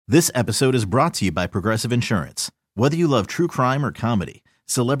This episode is brought to you by Progressive Insurance. Whether you love true crime or comedy,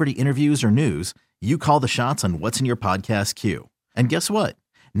 celebrity interviews or news, you call the shots on what's in your podcast queue. And guess what?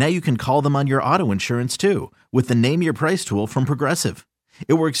 Now you can call them on your auto insurance too with the Name Your Price tool from Progressive.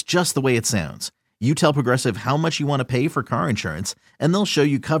 It works just the way it sounds. You tell Progressive how much you want to pay for car insurance, and they'll show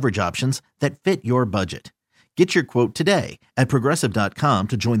you coverage options that fit your budget. Get your quote today at Progressive.com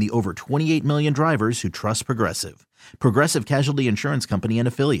to join the over 28 million drivers who trust Progressive. Progressive Casualty Insurance Company and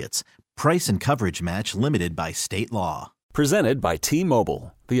Affiliates. Price and coverage match limited by state law. Presented by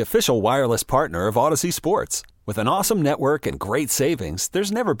T-Mobile, the official wireless partner of Odyssey Sports. With an awesome network and great savings,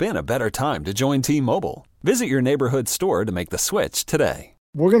 there's never been a better time to join T-Mobile. Visit your neighborhood store to make the switch today.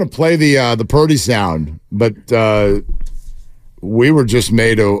 We're going to play the Purdy sound, but we were just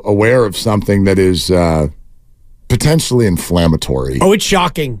made aware of something that is potentially inflammatory. Oh, it's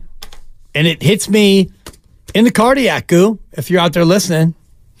shocking. And it hits me in the cardiac, Goo, if you're out there listening.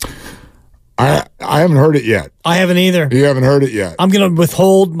 I haven't heard it yet. I haven't either. You haven't heard it yet. I'm going to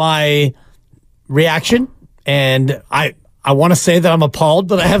withhold my reaction, and I want to say that I'm appalled,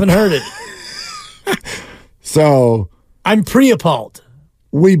 but I haven't heard it. So I'm pre-appalled.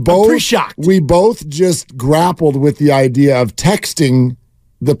 I'm pre-shocked. We both just grappled with the idea of texting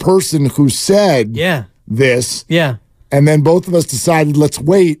the person who said this. Yeah. And then both of us decided, let's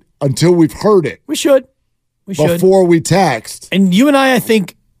wait until we've heard it. We should. Before we text. And you and I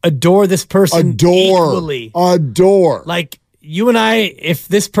think, adore this person equally. Adore. Like, you and I, if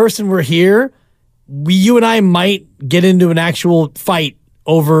this person were here, you and I might get into an actual fight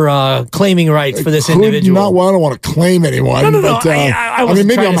over claiming rights for this individual. I don't want to claim anyone. No. But, I mean,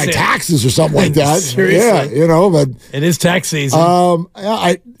 maybe on my taxes or something like that. Seriously. Yeah, but it is tax season.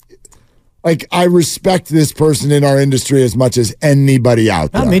 I respect this person in our industry as much as anybody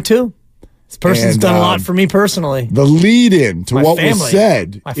out there. Me too. This person's done a lot for me personally. The lead-in to what was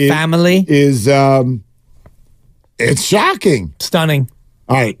said is it's shocking. Stunning.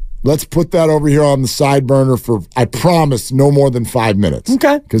 All right, let's put that over here on the side burner for, I promise, no more than 5 minutes.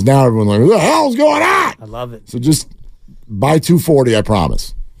 Okay. Because now everyone's like, what the hell's going on? I love it. So just by 2:40, I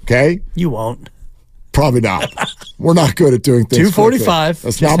promise. Okay? You won't. Probably not. We're not good at doing things. 2:45.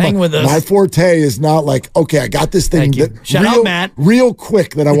 That's just not hang with us. My forte is not like, okay, I got this thing Shout out, Matt. Real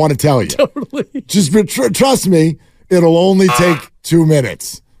quick that I want to tell you. Totally. Just trust me, it'll only take 2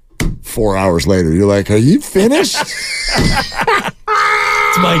 minutes. 4 hours later, you're like, are you finished? It's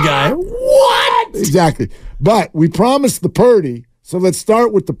my guy. What? Exactly. But we promised the Purdy, so let's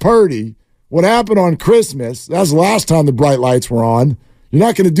start with the Purdy. What happened on Christmas? That was the last time the bright lights were on. You're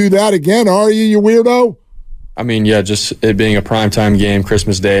not going to do that again, are you, you weirdo? I mean, yeah, just it being a primetime game,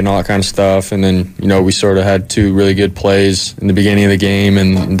 Christmas Day and all that kind of stuff. And then, we sort of had two really good plays in the beginning of the game,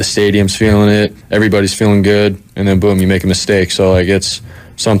 and the stadium's feeling it. Everybody's feeling good. And then, boom, you make a mistake. So, it's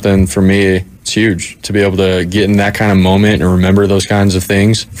something for me, it's huge to be able to get in that kind of moment and remember those kinds of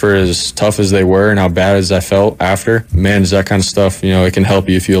things for as tough as they were and how bad as I felt after. Man, is that kind of stuff, it can help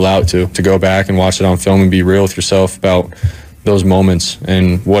you if you allow it to go back and watch it on film and be real with yourself about those moments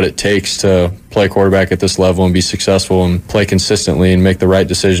and what it takes to play quarterback at this level and be successful and play consistently and make the right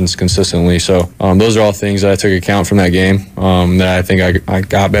decisions consistently. So those are all things that I took account from that game that I think I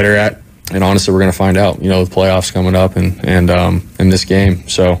got better at. And honestly, we're going to find out, the playoffs coming up and in this game.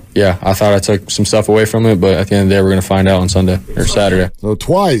 So, yeah, I thought I took some stuff away from it, but at the end of the day, we're going to find out on Sunday or Saturday. So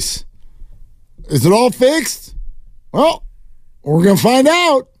twice. Is it all fixed? Well, we're going to find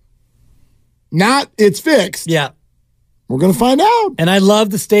out. Not it's fixed. Yeah. We're going to find out. And I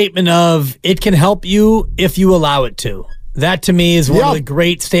love the statement of, it can help you if you allow it to. That, to me, is one of the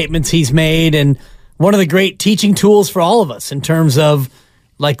great statements he's made and one of the great teaching tools for all of us in terms of,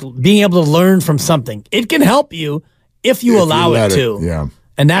 being able to learn from something. It can help you if you allow it to. Yeah.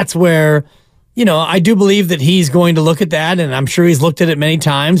 And that's where, I do believe that he's going to look at that, and I'm sure he's looked at it many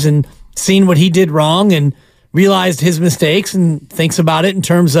times and seen what he did wrong and realized his mistakes and thinks about it in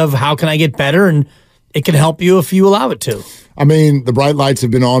terms of how can I get better, and it can help you if you allow it to. I mean, the bright lights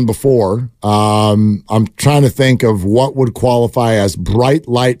have been on before. I'm trying to think of what would qualify as bright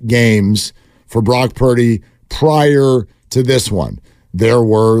light games for Brock Purdy prior to this one. There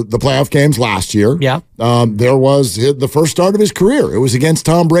were the playoff games last year. Yeah. There was the first start of his career. It was against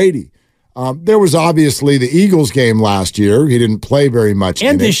Tom Brady. There was obviously the Eagles game last year. He didn't play very much.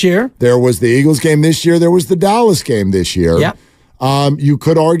 And this year. There was the Eagles game this year. There was the Dallas game this year. Yeah. You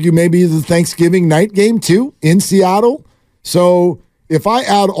could argue maybe the Thanksgiving night game too in Seattle. So if I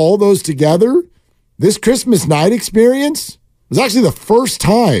add all those together, this Christmas night experience was actually the first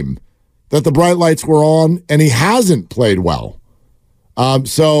time that the bright lights were on, and he hasn't played well.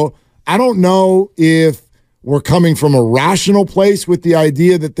 So I don't know if we're coming from a rational place with the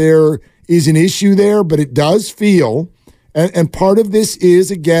idea that there is an issue there, but it does feel, and part of this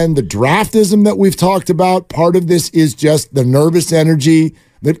is, again, the draftism that we've talked about. Part of this is just the nervous energy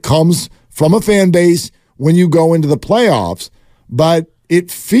that comes from a fan base when you go into the playoffs. But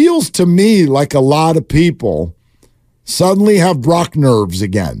it feels to me like a lot of people suddenly have Brock nerves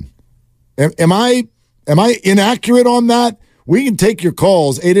again. Am I inaccurate on that? We can take your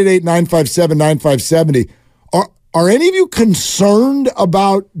calls, 888-957-9570. Are any of you concerned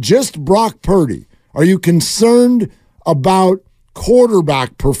about just Brock Purdy? Are you concerned about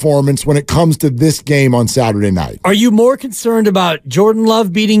quarterback performance when it comes to this game on Saturday night? Are you more concerned about Jordan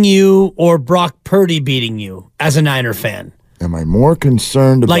Love beating you or Brock Purdy beating you as a Niner fan? Am I more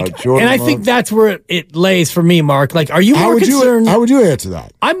concerned about Jordan Love? And I think that's where it lays for me, Mark. Like, are you more concerned? How would you answer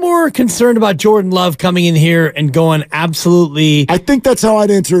that? I'm more concerned about Jordan Love coming in here and going absolutely. I think that's how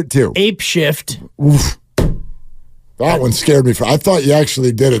I'd answer it too. Ape shift. Oof. That one scared me. I thought you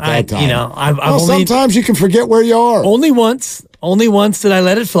actually did it that time. Sometimes you can forget where you are. Only once did I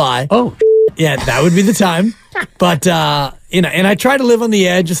let it fly. Oh, yeah, that would be the time. But and I try to live on the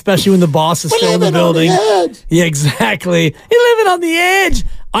edge, especially when the boss is still in the building. Yeah, exactly. You're living on the edge.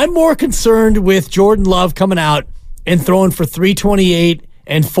 I'm more concerned with Jordan Love coming out and throwing for 328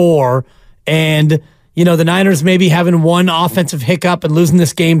 and 4, and the Niners maybe having one offensive hiccup and losing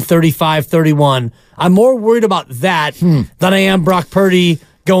this game 35-31. I'm more worried about that than I am Brock Purdy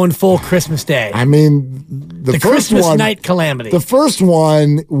going full Christmas Day. I mean, the first Christmas one, night calamity. The first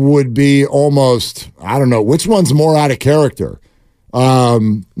one would be almost, I don't know, which one's more out of character?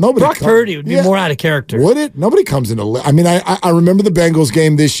 Brock Purdy would be more out of character. Would it? Nobody comes into. I mean, I remember the Bengals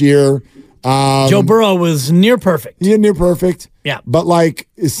game this year. Joe Burrow was near perfect. Yeah, near perfect. Yeah. But,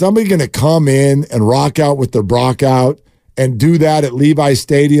 is somebody going to come in and rock out with their Brock out and do that at Levi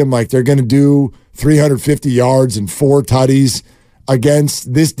Stadium like they're going to do 350 yards and 4 tutties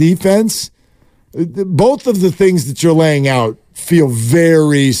against this defense? Both of the things that you're laying out feel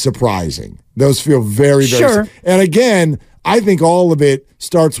very surprising. Those feel very, very sure. And again, I think all of it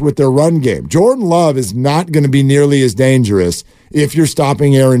starts with their run game. Jordan Love is not going to be nearly as dangerous if you're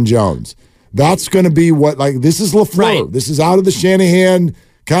stopping Aaron Jones. That's going to be this is LaFleur. Right. This is out of the Shanahan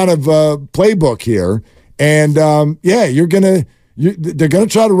kind of playbook here. And, they're going to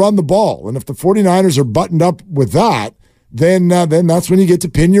try to run the ball. And if the 49ers are buttoned up with that, then that's when you get to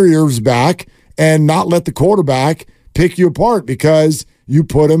pin your ears back and not let the quarterback pick you apart because you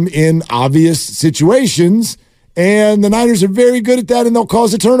put them in obvious situations. And the Niners are very good at that, and they'll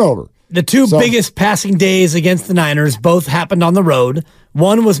cause a turnover. The two biggest passing days against the Niners both happened on the road.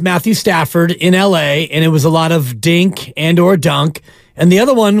 One was Matthew Stafford in L.A., and it was a lot of dink and or dunk. And the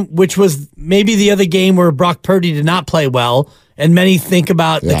other one, which was maybe the other game where Brock Purdy did not play well, and many think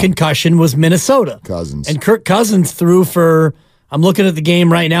about the concussion, was Minnesota. Cousins. And Kirk Cousins threw for, I'm looking at the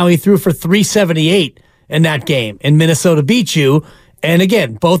game right now, he threw for 378 in that game, and Minnesota beat you. And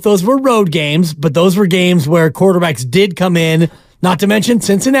again, both those were road games, but those were games where quarterbacks did come in, not to mention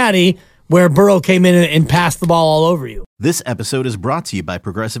Cincinnati, where Burrow came in and passed the ball all over you. This episode is brought to you by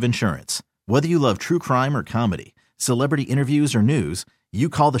Progressive Insurance. Whether you love true crime or comedy, celebrity interviews or news, you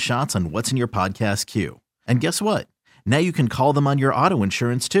call the shots on what's in your podcast queue. And guess what? Now you can call them on your auto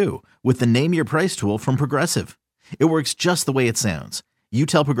insurance too with the Name Your Price tool from Progressive. It works just the way it sounds. You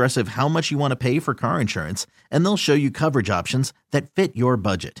tell Progressive how much you want to pay for car insurance, and they'll show you coverage options that fit your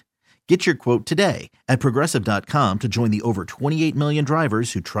budget. Get your quote today at Progressive.com to join the over 28 million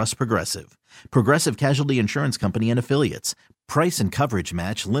drivers who trust Progressive. Progressive Casualty Insurance Company and Affiliates. Price and coverage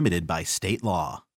match limited by state law.